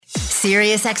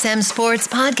SiriusXM Sports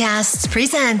Podcasts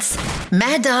presents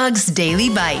Mad Dog's Daily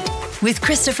Bite with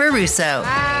Christopher Russo. Good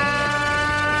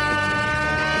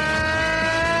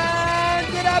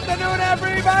afternoon,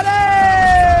 everybody!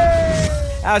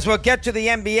 As we'll get to the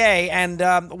NBA,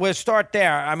 and we'll start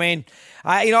there. I mean,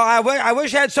 I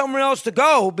wish I had somewhere else to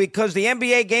go because the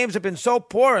NBA games have been so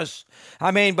porous.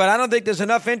 I mean, but I don't think there's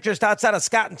enough interest outside of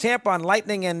Scott and Tampa on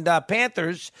Lightning and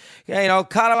Panthers.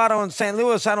 Colorado and St.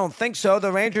 Louis, I don't think so.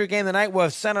 The Ranger game tonight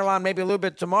will center on maybe a little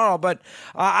bit tomorrow. But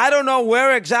I don't know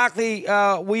where exactly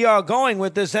we are going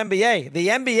with this NBA. The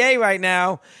NBA right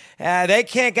now, they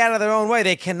can't get out of their own way.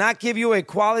 They cannot give you a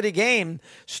quality game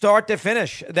start to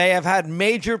finish. They have had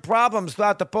major problems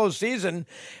throughout the postseason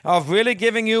of really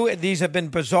giving you, these have been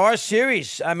bizarre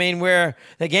series. I mean, where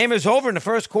the game is over in the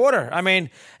first quarter. I mean,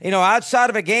 outside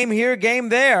of a game here, game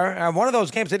there, one of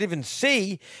those games I didn't even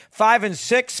see, 5 and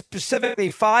 6, specifically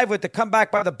 5 with the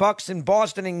comeback by the Bucks in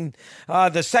Boston in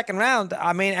the second round.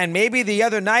 I mean, and maybe the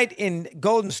other night in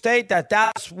Golden State, that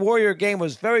Dallas Warrior game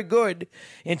was very good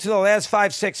until the last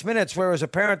 5-6 minutes where it was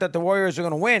apparent that the Warriors are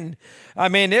going to win. I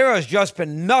mean, there has just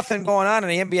been nothing going on in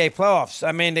the NBA playoffs.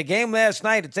 I mean, the game last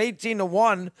night, it's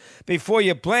 18-1 before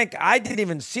you blink. I didn't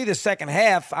even see the second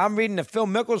half. I'm reading the Phil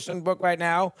Mickelson book right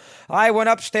now. I went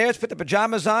upstairs, put the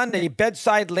pajamas on, the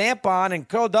bedside lamp on, and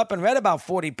curled up and read about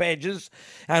 40 pages,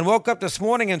 and woke up this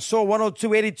morning and saw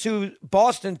 102-82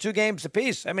 Boston, 2 games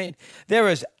apiece. I mean, there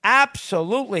is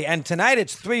absolutely, and tonight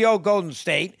it's 3-0 Golden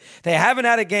State. They haven't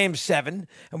had a game 7,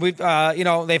 and we've,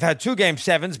 they've had 2 game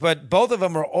 7s, but both of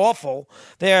them are awful.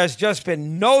 There's just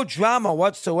been no drama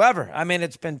whatsoever. I mean,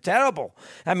 it's been terrible.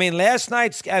 I mean, last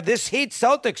night's this Heat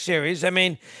Celtics series, I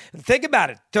mean, think about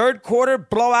it. Third quarter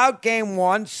blowout, game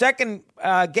 1. Second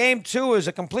game 2 is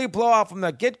a complete blowout from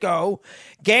the get-go.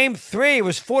 Game 3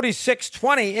 was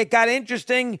 46-20. It got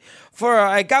interesting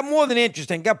it got more than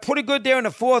interesting. It got pretty good there in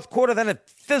the fourth quarter. Then it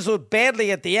fizzled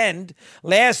badly at the end.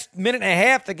 Last minute and a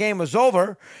half, the game was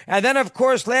over. And then, of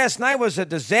course, last night was a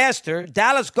disaster.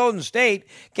 Dallas Golden State.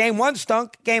 Game 1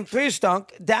 stunk. Game 3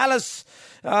 stunk. Dallas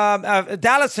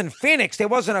and Phoenix, there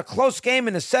wasn't a close game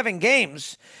in the 7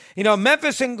 games.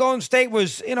 Memphis and Golden State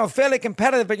was, fairly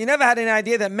competitive, but you never had any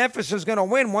idea that Memphis was going to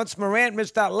win once Morant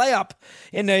missed that layup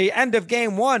in the end of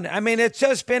game 1. I mean, it's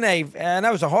just been and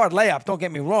that was a hard layup, don't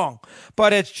get me wrong,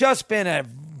 but it's just been a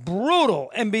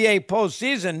brutal NBA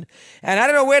postseason, and I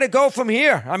don't know where to go from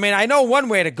here. I mean, I know one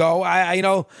way to go.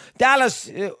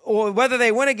 Dallas, or whether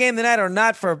they win a game tonight or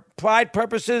not for pride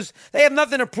purposes, they have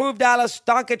nothing to prove, Dallas.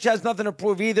 Doncic has nothing to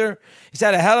prove either. He's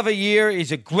had a hell of a year.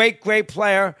 He's a great, great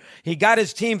player. He got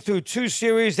his team through 2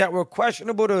 series that were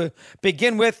questionable to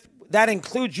begin with. That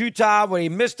includes Utah, where he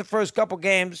missed the first couple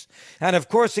games. And, of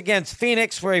course, against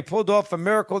Phoenix, where he pulled off a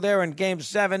miracle there in Game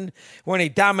 7 when he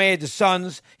dominated the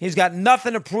Suns. He's got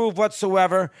nothing to prove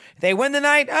whatsoever. If they win the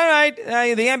night, all right. The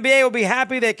NBA will be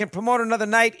happy. They can promote another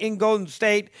night in Golden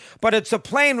State. But it's a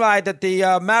plane ride that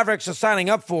the Mavericks are signing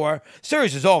up for.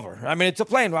 Series is over. I mean, it's a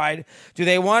plane ride. Do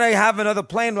they want to have another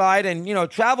plane ride and,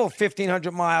 travel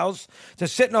 1,500 miles to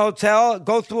sit in a hotel,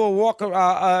 go through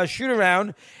a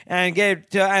shoot-around, and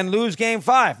lose Game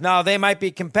 5. Now, they might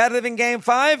be competitive in Game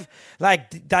 5,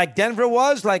 like Denver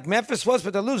was, like Memphis was,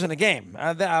 but they're losing a game.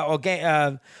 Then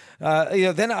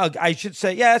I should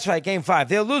say, yeah, that's right, Game 5.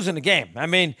 They're losing the game. I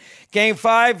mean, Game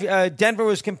 5, Denver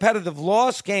was competitive,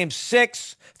 lost. Game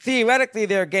 6, theoretically,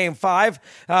 they're Game 5.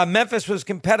 Memphis was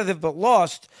competitive but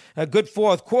lost. A good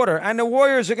fourth quarter. And the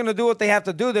Warriors are going to do what they have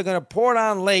to do. They're going to pour it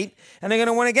on late, and they're going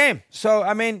to win a game. So,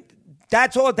 I mean,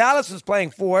 that's all Dallas is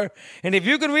playing for. And if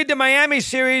you can read the Miami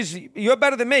series, you're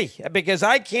better than me because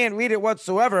I can't read it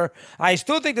whatsoever. I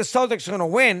still think the Celtics are going to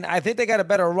win. I think they got a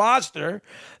better roster.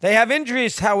 They have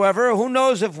injuries, however. Who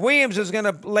knows if Williams is going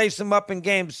to lace them up in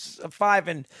games 5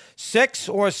 and 6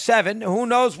 or 7. Who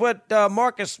knows what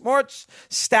Marcus Smart's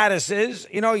status is.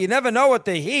 You never know with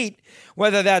the Heat,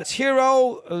 whether that's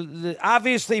Hero,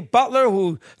 obviously Butler,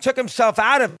 who took himself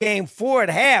out of Game 4 at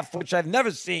half, which I've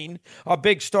never seen a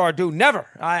big star do. Never.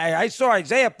 I saw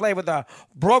Isaiah play with a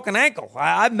broken ankle.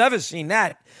 I've never seen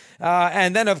that.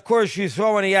 And then, of course, you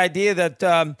throw in the idea that,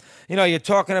 you're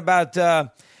talking about,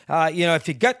 if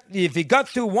you got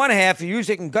through one half, you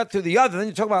usually can gut through the other. Then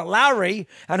you talk about Lowry,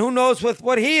 and who knows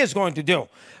what he is going to do.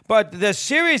 But the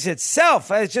series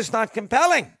itself is just not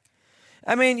compelling.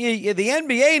 I mean, the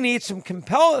NBA needs some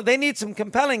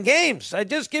compelling games.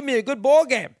 Just give me a good ball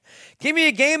game. Give me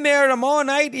a game there tomorrow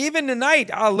night, even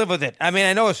tonight, I'll live with it. I mean,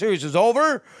 I know a series is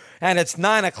over, and it's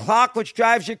 9 o'clock, which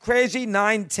drives you crazy.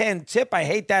 9-10 tip. I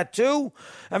hate that too.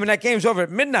 I mean, that game's over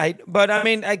at midnight. But, I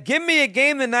mean, give me a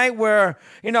game tonight where,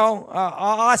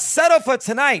 I'll settle for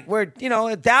tonight where,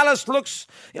 Dallas looks,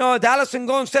 Dallas can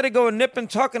go instead of going nip and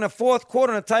tuck in the fourth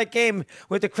quarter in a tight game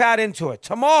with the crowd into it.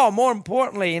 Tomorrow, more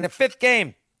importantly, in the fifth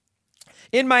game,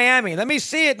 in Miami. Let me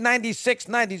see it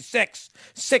 96-96.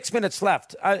 6 minutes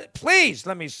left. Please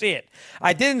let me see it.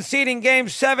 I didn't see it in Game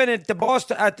 7 at the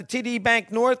TD Bank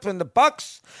North from the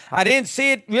Bucks. I didn't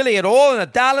see it really at all in the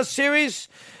Dallas series.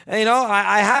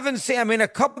 I haven't seen, a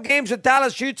couple games with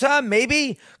Dallas, Utah,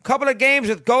 maybe. A couple of games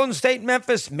with Golden State,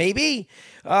 Memphis, maybe.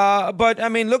 But,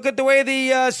 look at the way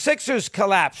the Sixers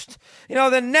collapsed.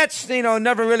 The Nets,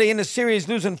 never really in the series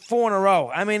losing 4 in a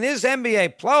row. This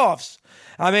NBA playoffs,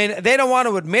 they don't want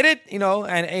to admit it, and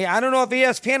I don't know if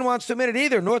ESPN wants to admit it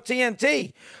either, nor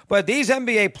TNT. But these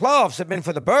NBA playoffs have been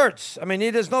for the birds.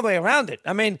 There's no way around it.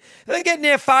 They're getting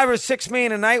near $5 or $6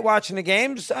 million a night watching the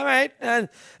games. All right, and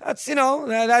that's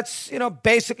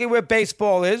basically where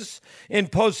baseball is in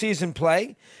postseason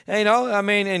play.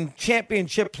 In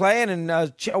championship play and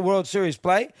in World Series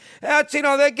play. That's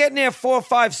they're getting near $4, $5,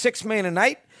 $6 million a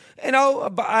night.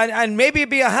 And maybe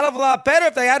it'd be a hell of a lot better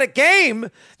if they had a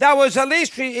game that was at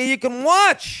least you can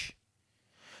watch.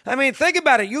 Think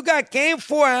about it. You got game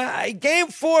four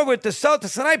with the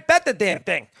Celtics, and I bet the damn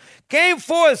thing. Game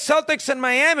 4 is Celtics in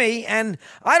Miami, and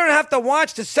I don't have to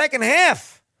watch the second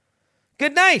half.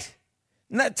 Good night.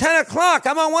 10 o'clock,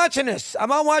 I'm not watching this. I'm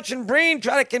not watching Breen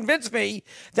try to convince me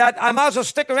that I might as well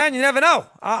stick around. You never know.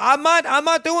 I'm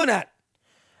not doing that.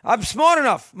 I'm smart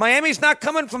enough. Miami's not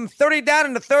coming from 30 down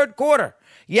in the third quarter.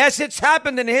 Yes, it's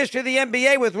happened in the history of the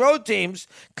NBA with road teams.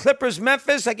 Clippers,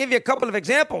 Memphis, I give you a couple of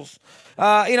examples.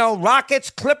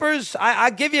 Rockets, Clippers, I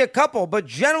give you a couple. But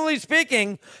generally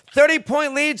speaking,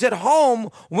 30-point leads at home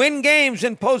win games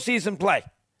in postseason play.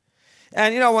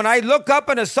 And, when I look up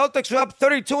and the Celtics are up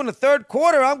 32 in the third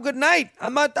quarter, I'm good night.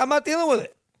 I'm not dealing with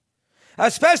it.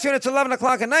 Especially when it's 11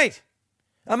 o'clock at night.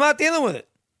 I'm not dealing with it.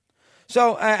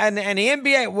 So, and the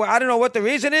NBA, well, I don't know what the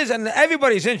reason is, and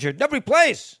everybody's injured. Nobody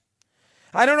plays.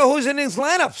 I don't know who's in these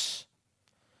lineups.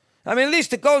 At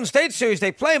least the Golden State series,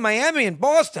 they play Miami and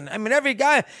Boston. every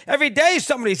day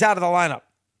somebody's out of the lineup.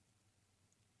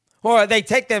 Or they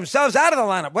take themselves out of the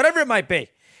lineup, whatever it might be.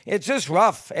 It's just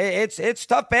rough. It's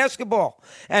tough basketball.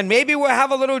 And maybe we'll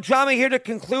have a little drama here to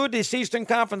conclude this Eastern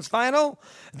Conference final.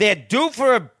 They're due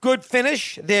for a good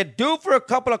finish. They're due for a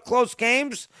couple of close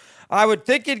games. I would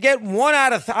think you'd get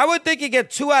I would think you'd get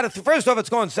 2 out of 3. First off, it's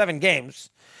going 7 games.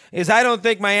 I don't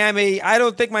think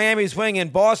Miami's winning in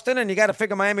Boston, and you got to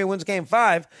figure Miami wins game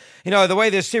 5. The way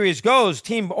this series goes,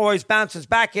 team always bounces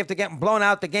back after getting blown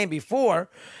out the game before.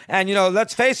 And,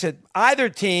 let's face it, neither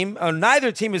team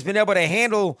has been able to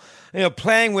handle,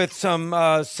 playing with some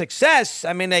success.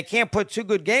 They can't put 2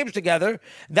 good games together.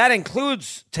 That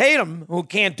includes Tatum, who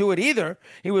can't do it either.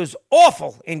 He was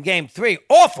awful in game 3.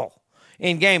 Awful.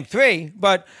 In game 3,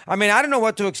 but I don't know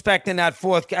what to expect in that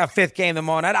fifth game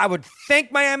tomorrow night. I would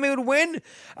think Miami would win.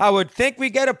 I would think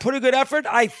we get a pretty good effort.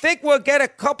 I think we'll get a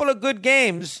couple of good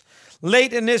games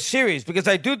late in this series because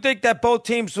I do think that both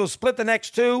teams will split the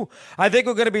next 2. I think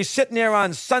we're going to be sitting there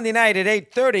on Sunday night at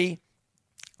 8:30.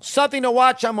 Something to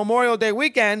watch on Memorial Day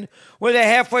weekend with a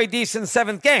halfway decent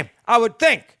 7th game. I would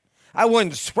think. I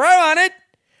wouldn't swear on it,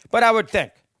 but I would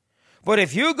think. But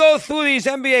if you go through these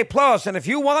NBA playoffs, and if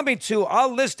you want me to,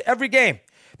 I'll list every game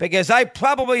because I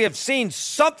probably have seen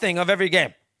something of every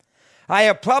game. I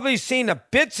have probably seen the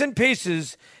bits and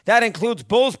pieces. That includes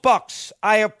Bulls-Bucks.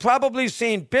 I have probably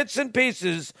seen bits and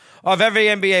pieces of every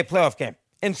NBA playoff game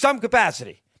in some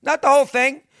capacity. Not the whole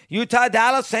thing.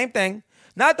 Utah-Dallas, same thing.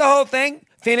 Not the whole thing.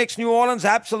 Phoenix-New Orleans,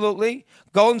 absolutely.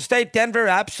 Golden State, Denver,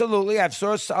 absolutely. I've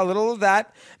saw a little of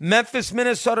that. Memphis,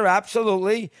 Minnesota,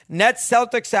 absolutely. Nets,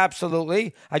 Celtics,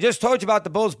 absolutely. I just told you about the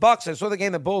Bulls-Bucks. I saw the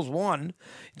game the Bulls won.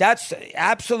 That's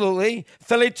absolutely.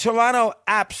 Philly, Toronto,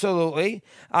 absolutely.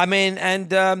 And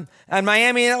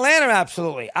Miami and Atlanta,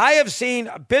 absolutely. I have seen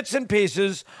bits and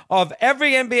pieces of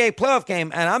every NBA playoff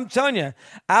game, and I'm telling you,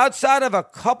 outside of a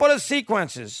couple of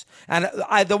sequences, and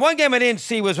the one game I didn't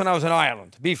see was when I was in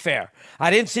Ireland, to be fair.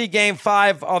 I didn't see Game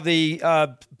 5 of the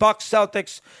Bucks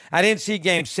Celtics. I didn't see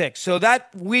Game 6. So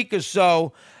that week or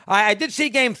so, I did see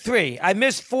Game 3. I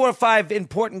missed 4 or 5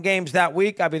 important games that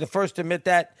week. I'll be the first to admit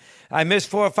that. I missed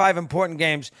 4 or 5 important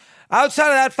games. Outside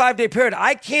of that 5-day period,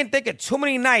 I can't think of too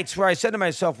many nights where I said to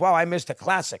myself, wow, I missed a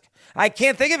classic. I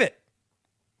can't think of it.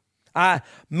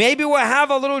 Maybe we'll have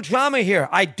a little drama here.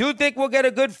 I do think we'll get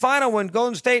a good final when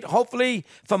Golden State, hopefully,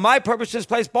 for my purposes,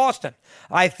 plays Boston.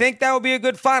 I think that will be a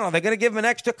good final. They're going to give them an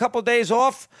extra couple days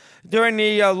off during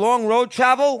the long road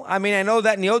travel. I mean, I know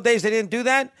that in the old days they didn't do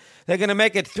that. They're going to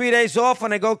make it 3 days off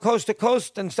when they go coast to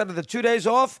coast instead of the 2 days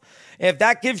off. If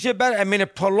that gives you better, I mean,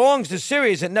 it prolongs the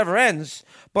series. It never ends.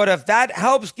 But if that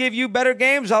helps give you better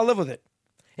games, I'll live with it.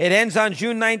 It ends on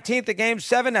June 19th at Game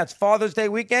 7. That's Father's Day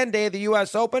weekend, day of the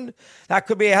U.S. Open. That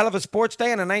could be a hell of a sports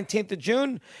day on the 19th of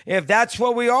June. If that's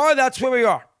where we are, that's where we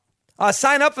are. I'll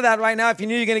sign up for that right now. If you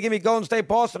knew you're going to give me Golden State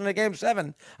Boston in a Game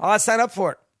 7, I'll sign up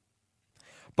for it.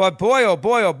 But boy, oh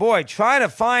boy, oh boy, trying to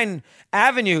find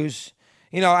avenues,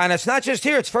 and it's not just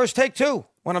here. It's First Take too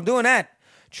when I'm doing that.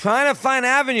 Trying to find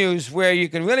avenues where you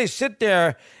can really sit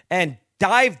there and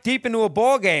dive deep into a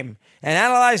ball game and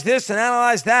analyze this and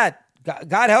analyze that.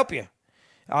 God help you.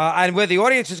 And where the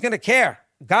audience is going to care.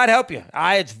 God help you.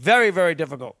 It's very, very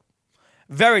difficult.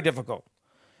 Very difficult.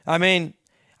 I mean,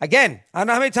 again, I don't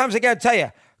know how many times I got to tell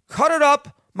you. Cuddled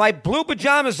up, my blue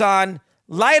pajamas on,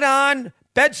 light on,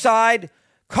 bedside,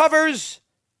 covers,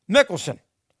 Mickelson.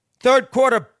 Third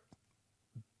quarter,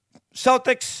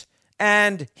 Celtics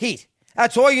and Heat.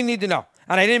 That's all you need to know.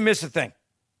 And I didn't miss a thing.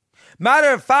 Matter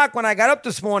of fact, when I got up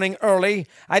this morning early,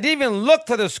 I didn't even look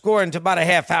for the score until about a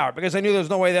half hour because I knew there was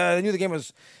no way. I knew the game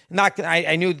was not.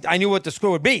 I knew what the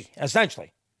score would be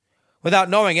essentially. Without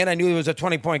knowing it, I knew it was a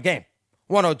 20-point game,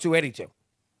 102-82. It's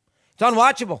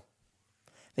unwatchable.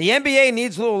 The NBA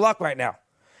needs a little luck right now.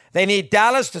 They need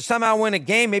Dallas to somehow win a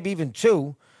game, maybe even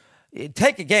two.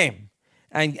 Take a game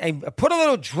and put a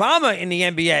little drama in the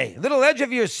NBA, a little edge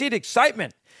of your seat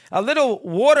excitement, a little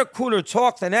water cooler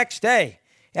talk the next day.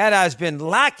 That has been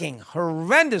lacking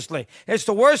horrendously. It's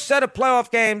the worst set of playoff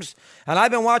games, and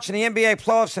I've been watching the NBA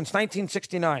playoffs since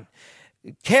 1969.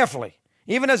 Carefully,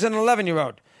 even as an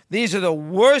 11-year-old, these are the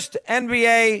worst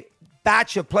NBA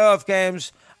batch of playoff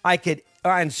games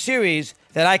and series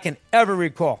that I can ever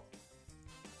recall.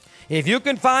 If you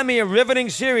can find me a riveting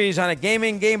series on a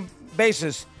game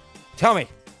basis, tell me.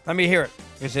 Let me hear it,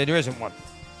 because there isn't one.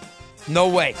 No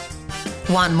way.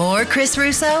 Want more Chris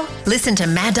Russo? Listen to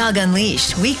Mad Dog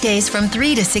Unleashed weekdays from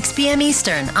 3 to 6 p.m.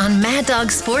 Eastern on Mad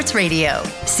Dog Sports Radio,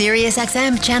 Sirius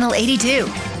XM Channel 82.